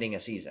even ending a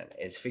season,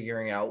 is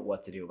figuring out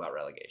what to do about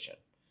relegation.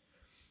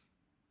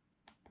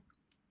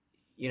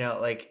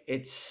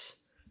 It's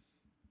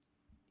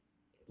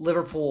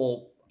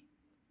Liverpool,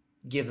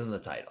 give them the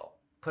title.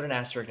 Put an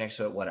asterisk next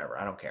to it, whatever.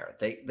 I don't care.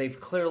 They've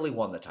clearly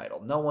won the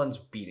title. No one's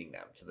beating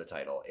them to the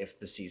title if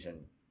the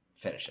season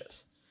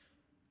finishes.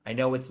 I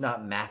know it's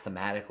not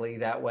mathematically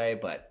that way,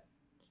 but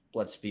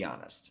let's be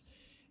honest.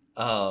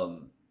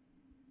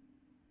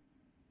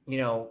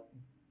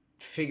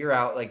 Figure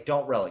out,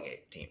 don't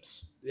relegate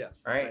teams. Yeah.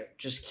 All right?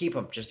 Just keep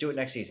them. Just do it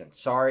next season.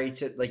 Sorry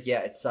to,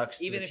 it sucks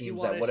to the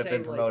teams that would have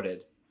been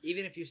promoted.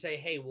 Even if you say,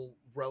 hey, we'll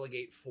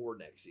relegate 4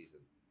 next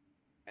season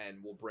and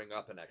we'll bring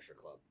up an extra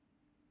club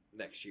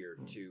next year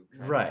to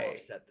kind of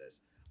offset this.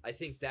 I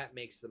think that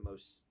makes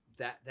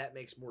that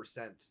makes more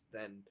sense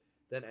than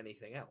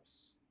anything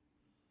else.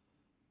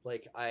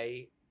 Like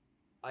I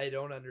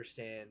don't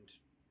understand.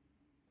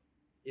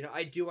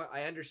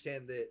 I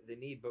understand the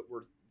need, but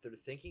they're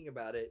thinking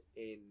about it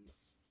in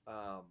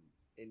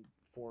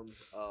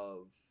forms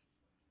of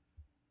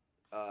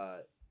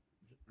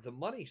the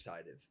money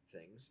side of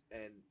things,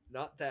 and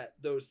not that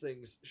those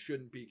things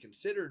shouldn't be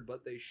considered,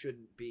 but they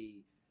shouldn't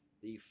be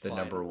the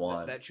number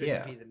one. That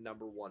shouldn't be the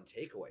number one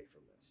takeaway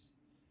from this.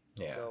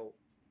 Yeah. So,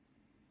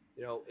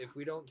 if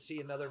we don't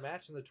see another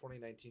match in the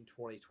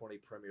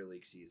 2019-2020 Premier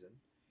League season,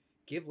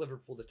 give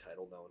Liverpool the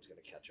title. No one's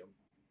going to catch them.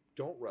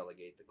 Don't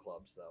relegate the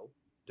clubs, though.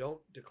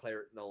 Don't declare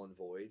it null and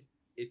void.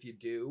 If you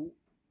do,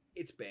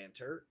 it's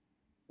banter.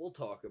 We'll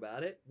talk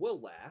about it. We'll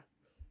laugh.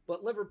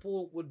 But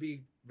Liverpool would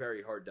be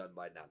very hard done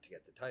by not to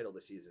get the title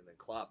this season. And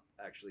Klopp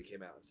actually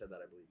came out and said that,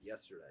 I believe,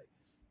 yesterday,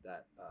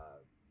 that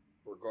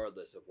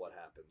regardless of what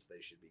happens,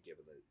 they should be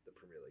given the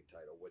Premier League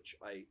title, which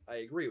I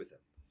agree with him.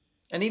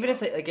 And even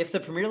if the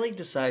Premier League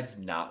decides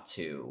not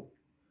to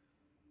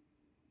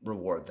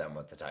reward them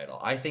with the title,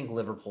 I think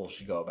Liverpool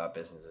should go about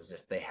business as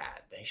if they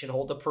had. They should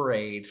hold a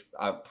parade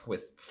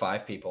with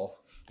 5 people,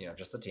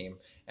 just the team,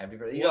 and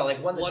people,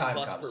 like when the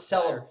time comes,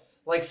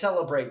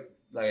 celebrate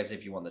like as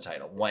if you won the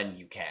title when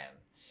you can,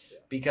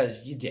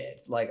 because you did.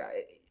 Like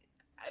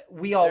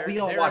we all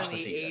watched the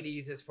season.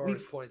 80s as far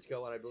as points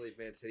go, and I believe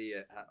Man City.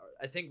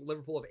 I think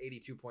Liverpool have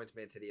 82 points.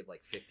 Man City have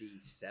like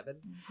 57.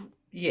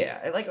 Yeah,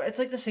 it's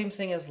like the same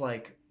thing as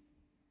like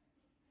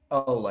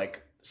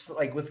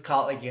with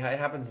college. It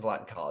happens a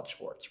lot in college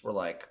sports. Where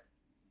like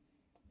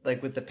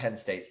with the Penn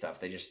State stuff,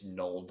 they just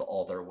nulled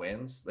all their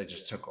wins. They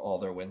just took all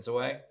their wins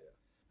away.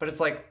 But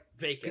it's like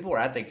vacant. People were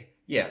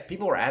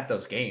at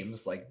those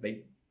games. Like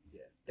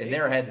in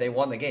their head, they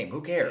won the game.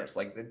 Who cares?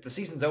 Yeah. Like the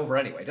season's over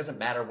anyway. It doesn't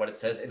matter what it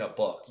says in a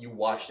book. You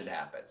watched it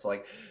happen.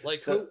 So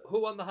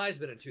who won the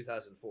Heisman in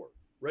 2004?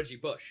 Reggie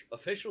Bush,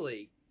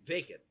 officially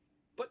vacant,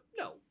 but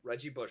no,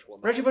 Reggie Bush won.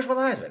 Reggie Bush won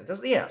the Heisman.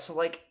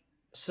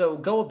 So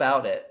go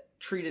about it.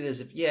 Treat it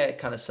as if it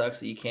kind of sucks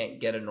that you can't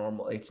get a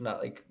normal. It's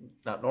not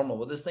normal,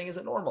 but this thing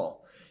isn't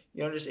normal.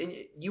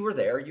 You were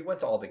there. You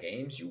went to all the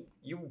games.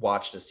 You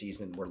watched a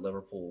season where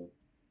Liverpool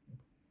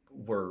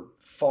were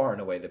far and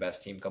away the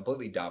best team,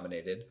 completely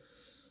dominated.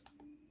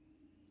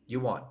 You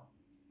won,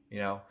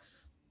 It was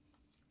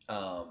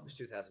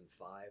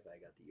 2005. I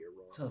got the year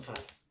wrong.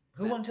 2005.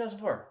 Who won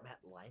 2004? Matt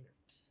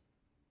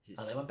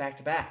Leinart. They went back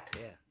to back.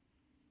 Yeah,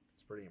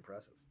 it's pretty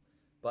impressive.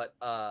 But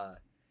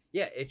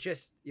it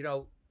just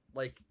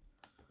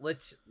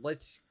let's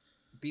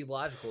be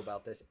logical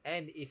about this.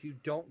 And if you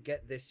don't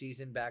get this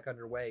season back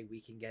underway, we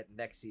can get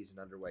next season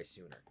underway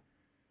sooner.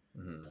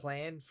 Mm-hmm.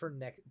 Plan for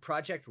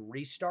Project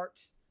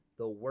Restart.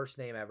 The worst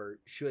name ever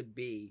should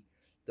be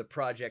the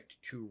project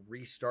to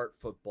restart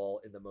football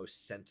in the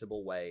most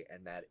sensible way,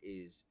 and that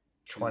is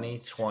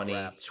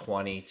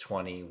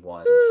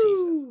 2020-2021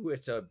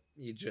 season.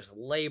 You just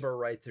labor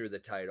right through the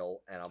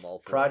title, and I'm all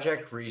for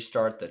Project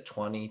Restart the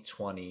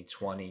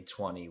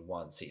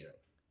 2020-2021 season.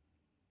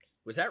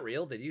 Was that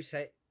real? Did you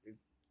say?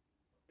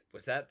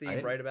 Was that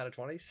the right amount of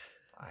 20s?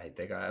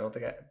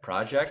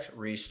 Project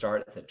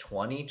Restart the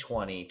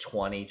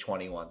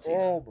 2020-2021 season.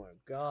 Oh my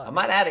god! I'm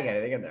not adding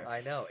anything in there.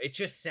 I know. It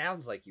just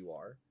sounds like you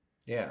are.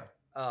 Yeah.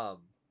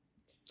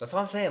 That's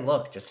what I'm saying.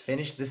 Look, just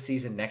finish this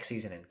season, next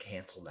season, and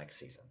cancel next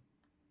season.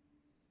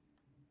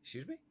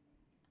 Excuse me?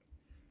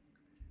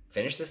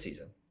 Finish this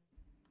season.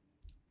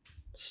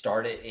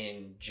 Start it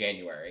in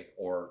January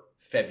or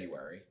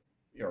February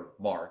or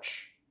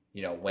March,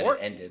 when it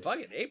ended.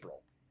 Fucking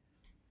April.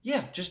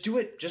 Yeah, just do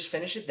it. Just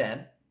finish it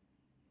then.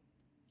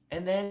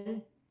 And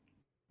then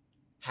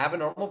have a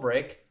normal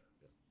break.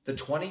 The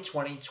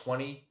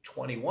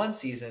 2020-2021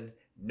 season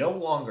no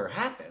longer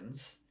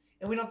happens,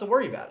 and we don't have to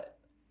worry about it.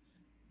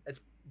 It's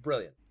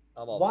brilliant.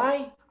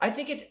 Why? I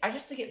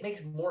just think it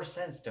makes more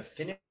sense to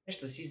finish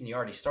the season you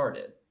already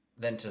started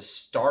than to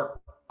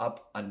start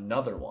up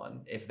another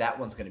one if that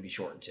one's going to be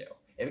shortened too.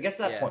 If it gets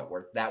to that point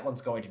where that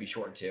one's going to be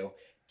shortened too,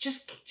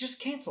 just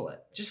cancel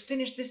it. Just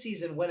finish this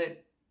season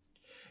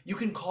you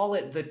can call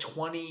it the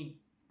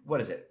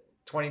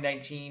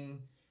 2019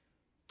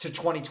 to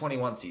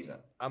 2021 season.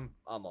 I'm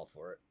all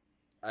for it.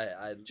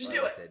 I just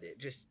do it.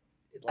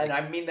 And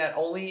I mean that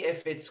only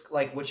if it's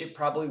which it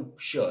probably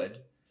should,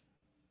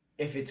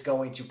 if it's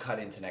going to cut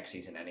into next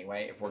season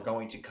anyway. If we're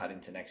going to cut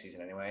into next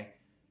season anyway,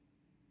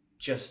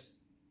 just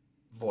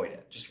void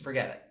it. Just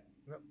forget it.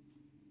 Yep.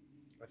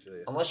 I feel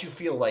you. Unless you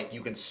feel like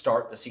you can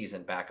start the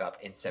season back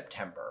up in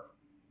September.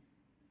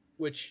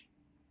 Which,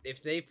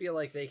 if they feel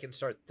like they can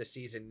start the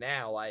season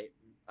now, I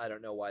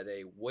don't know why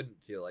they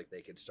wouldn't feel like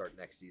they can start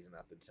next season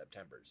up in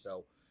September.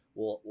 So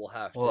we'll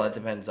have to. Well, it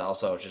depends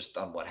also just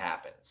on what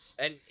happens.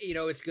 And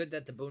it's good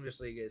that the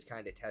Bundesliga is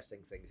kind of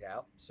testing things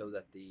out so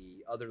that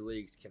the other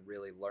leagues can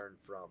really learn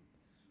from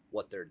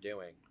what they're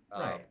doing.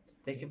 Right.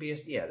 They can be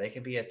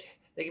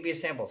a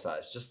sample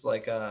size, just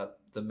like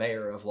the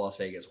mayor of Las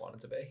Vegas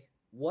wanted to be.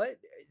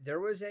 There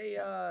was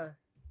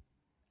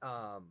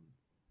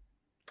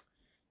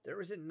there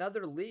was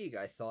another league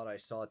I thought I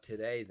saw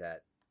today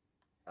that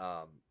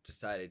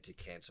decided to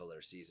cancel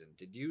their season.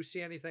 Did you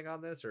see anything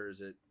on this, or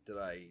did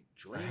I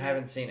dream? I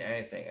haven't seen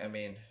anything. I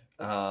mean,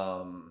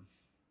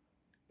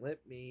 let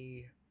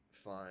me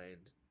find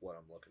what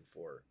I'm looking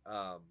for.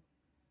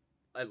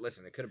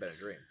 Listen, it could have been a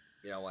dream.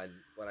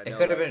 When I know it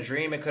could have been a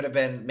dream. It could have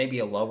been maybe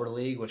a lower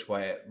league, which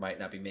why it might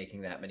not be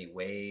making that many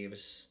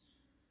waves.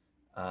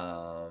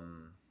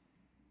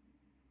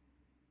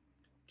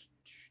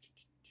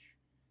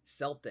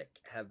 Celtic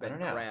have been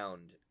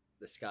crowned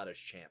the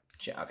Scottish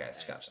champs. Okay,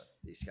 Scotland.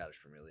 The Scottish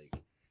Premier League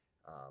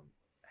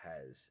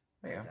has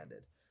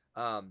ended.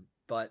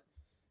 But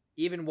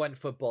even when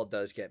football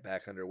does get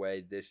back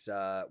underway, this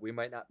we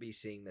might not be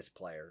seeing this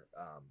player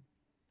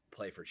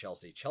play for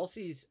Chelsea.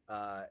 Chelsea's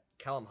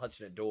Callum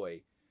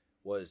Hudson-Odoi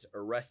was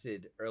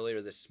arrested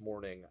earlier this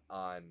morning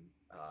on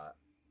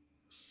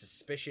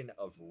suspicion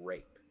of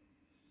rape.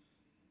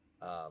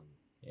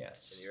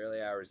 Yes. In the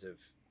early hours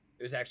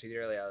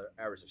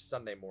of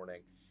Sunday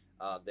morning,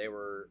 they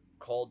were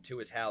called to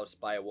his house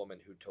by a woman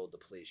who told the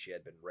police she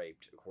had been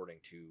raped, according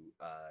to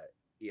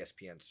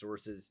ESPN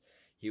sources.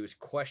 He was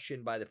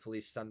questioned by the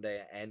police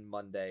Sunday and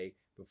Monday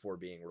before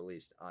being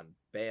released on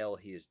bail.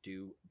 He is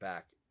due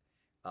back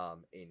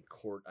in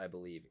court, I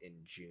believe,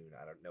 in June.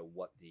 I don't know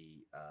what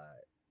the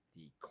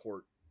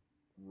court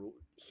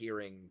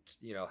hearing,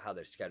 how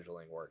their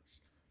scheduling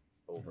works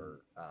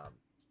over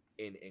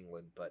in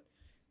England, but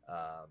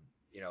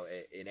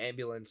an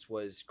ambulance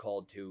was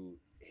called to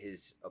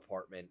his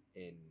apartment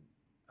in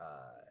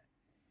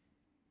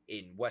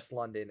West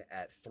London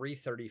at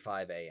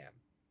 3:35 a.m.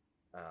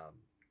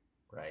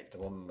 Right, the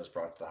woman was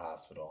brought to the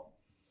hospital.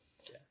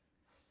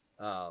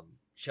 Yeah.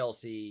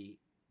 Chelsea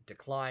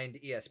declined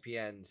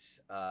ESPN's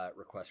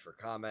request for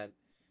comment,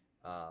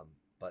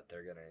 but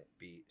they're going to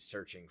be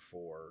searching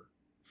for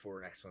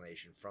an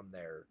explanation from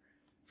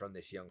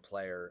this young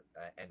player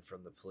and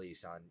from the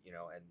police on,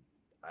 and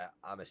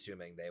I'm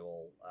assuming they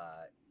will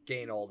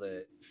gain all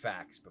the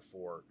facts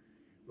before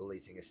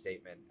releasing a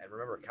statement. And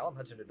remember, Callum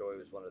Hudson-Odoi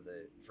was one of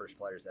the first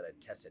players that had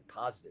tested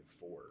positive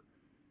for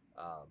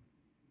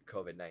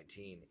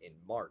COVID-19 in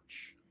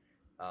March.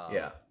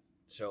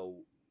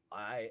 So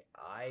I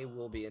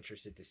will be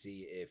interested to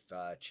see if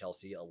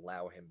Chelsea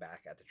allow him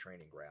back at the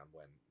training ground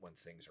when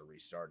things are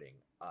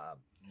restarting.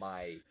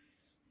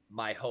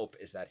 My hope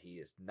is that he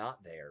is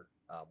not there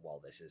while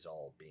this is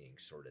all being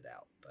sorted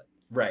out. But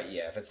right,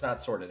 yeah, if it's not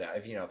sorted out,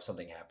 if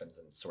something happens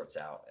and sorts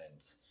out,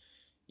 and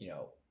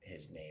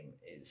his name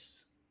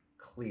is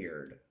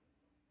cleared,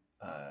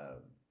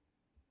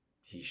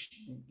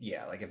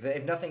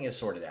 if nothing is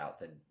sorted out,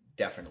 then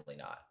definitely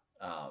not.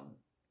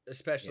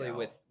 Especially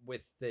with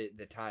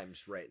the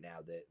times right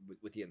now, that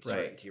with the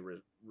uncertainty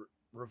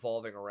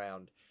revolving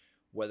around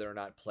whether or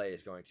not play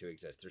is going to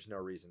exist, there's no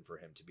reason for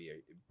him to be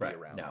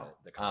around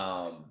the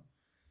complex.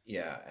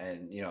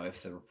 And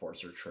if the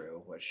reports are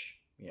true, which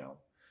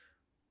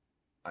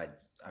I'm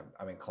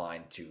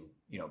inclined to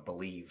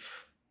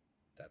believe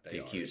that the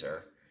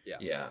accuser.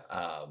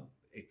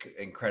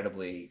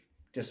 Incredibly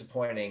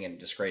disappointing and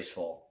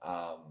disgraceful.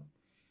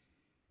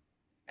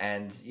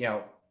 And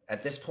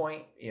at this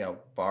point,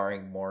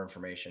 barring more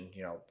information,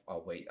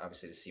 I'll wait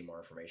obviously to see more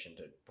information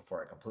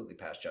before I completely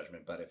pass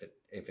judgment. But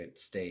if it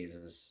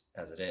stays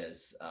as it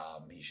is,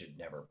 he should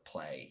never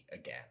play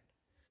again.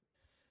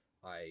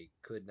 I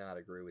could not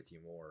agree with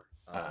you more.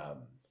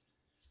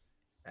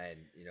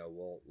 And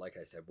like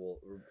I said,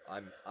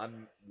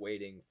 I'm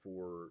waiting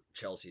for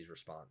Chelsea's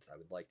response. I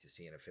would like to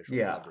see an official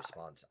club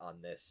response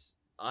on this.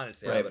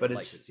 Honestly, I would like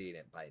to see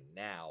it by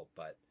now,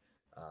 but.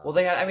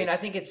 I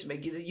think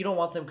you don't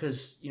want them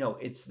because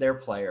it's their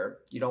player.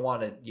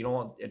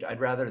 I'd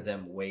rather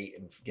them wait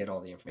and get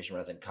all the information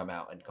rather than come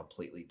out and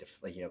completely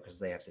because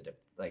they have to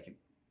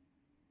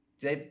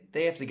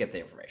they have to get the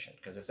information,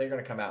 because if they're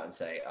going to come out and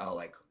say,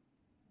 oh,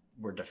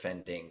 we're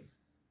defending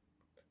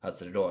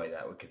Hudson-Odoi,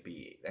 that could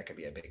be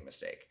a big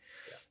mistake.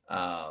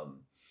 Yeah.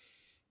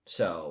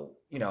 So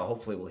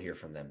hopefully we'll hear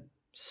from them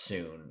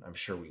soon. I'm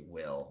sure we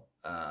will.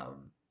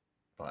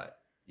 But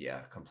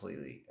yeah,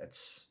 completely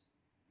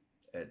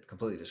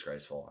completely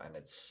disgraceful, and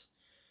it's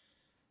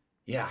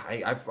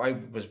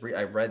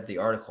I read the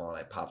article and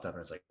I popped up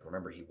and it's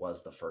remember, he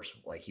was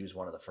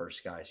one of the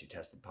first guys who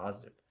tested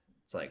positive.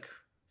 It's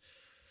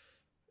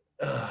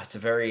it's a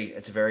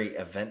very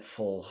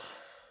eventful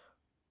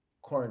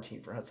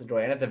quarantine for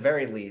Hudson-Odoi, and at the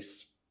very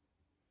least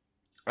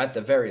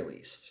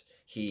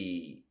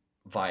he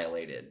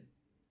violated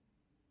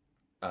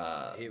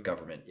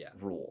government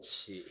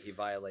rules. He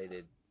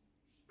violated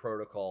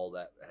protocol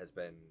that has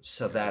been,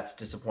 so that's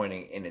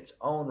disappointing in its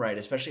own right,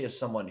 especially as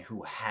someone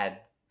who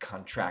had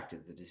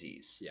contracted the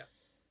disease.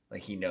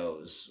 He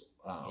knows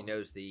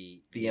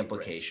the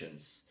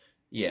implications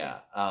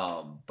risks.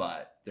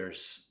 But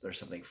there's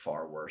something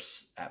far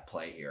worse at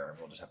play here, and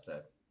we'll just have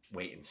to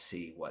wait and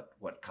see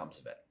what comes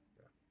of it.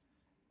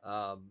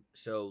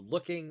 So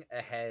looking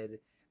ahead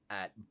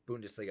at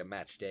Bundesliga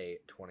match day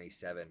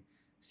 27,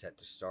 set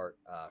to start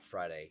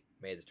Friday,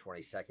 May the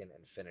 22nd,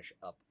 and finish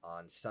up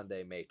on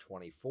Sunday, May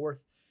 24th.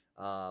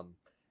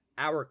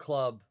 Our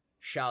club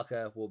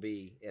Schalke will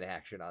be in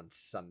action on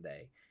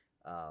Sunday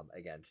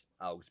against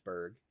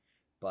Augsburg.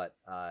 But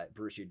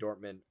Borussia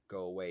Dortmund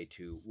go away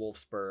to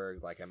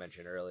Wolfsburg. Like I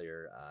mentioned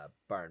earlier,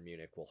 Bayern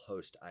Munich will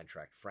host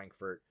Eintracht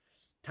Frankfurt.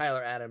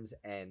 Tyler Adams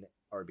and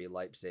RB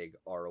Leipzig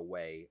are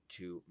away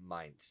to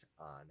Mainz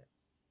on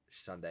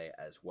Sunday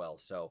as well.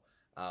 So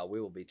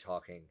we will be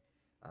talking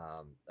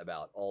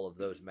about all of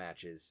those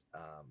matches.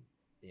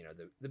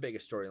 The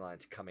biggest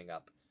storylines coming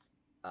up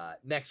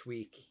next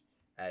week,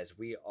 as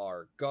we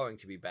are going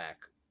to be back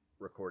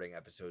recording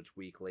episodes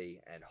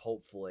weekly, and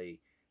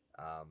hopefully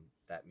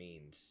that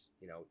means,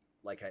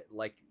 like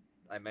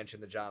I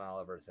mentioned the John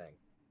Oliver thing,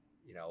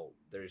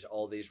 there's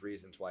all these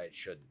reasons why it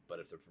shouldn't, but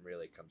if the Premier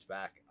League comes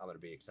back, I'm going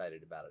to be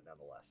excited about it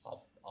nonetheless.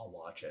 I'll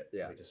watch it.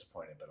 Yeah. I'll be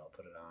disappointed, but I'll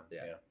put it on.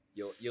 Yeah.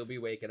 You'll be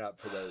waking up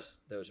for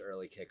those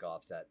early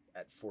kickoffs at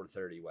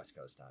 4:30 West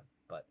Coast time.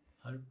 But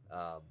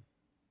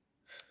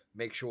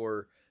make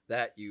sure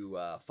that you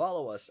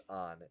follow us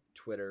on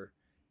Twitter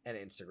and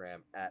Instagram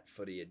at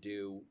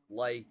FootyAdo.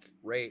 Like,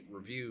 rate,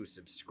 review,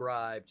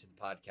 subscribe to the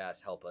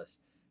podcast. Help us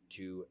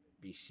to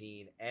be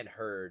seen and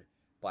heard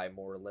by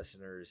more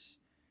listeners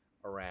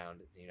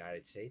around the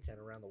United States and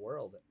around the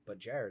world. But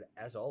Jared,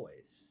 as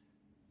always,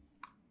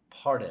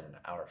 pardon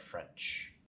our French.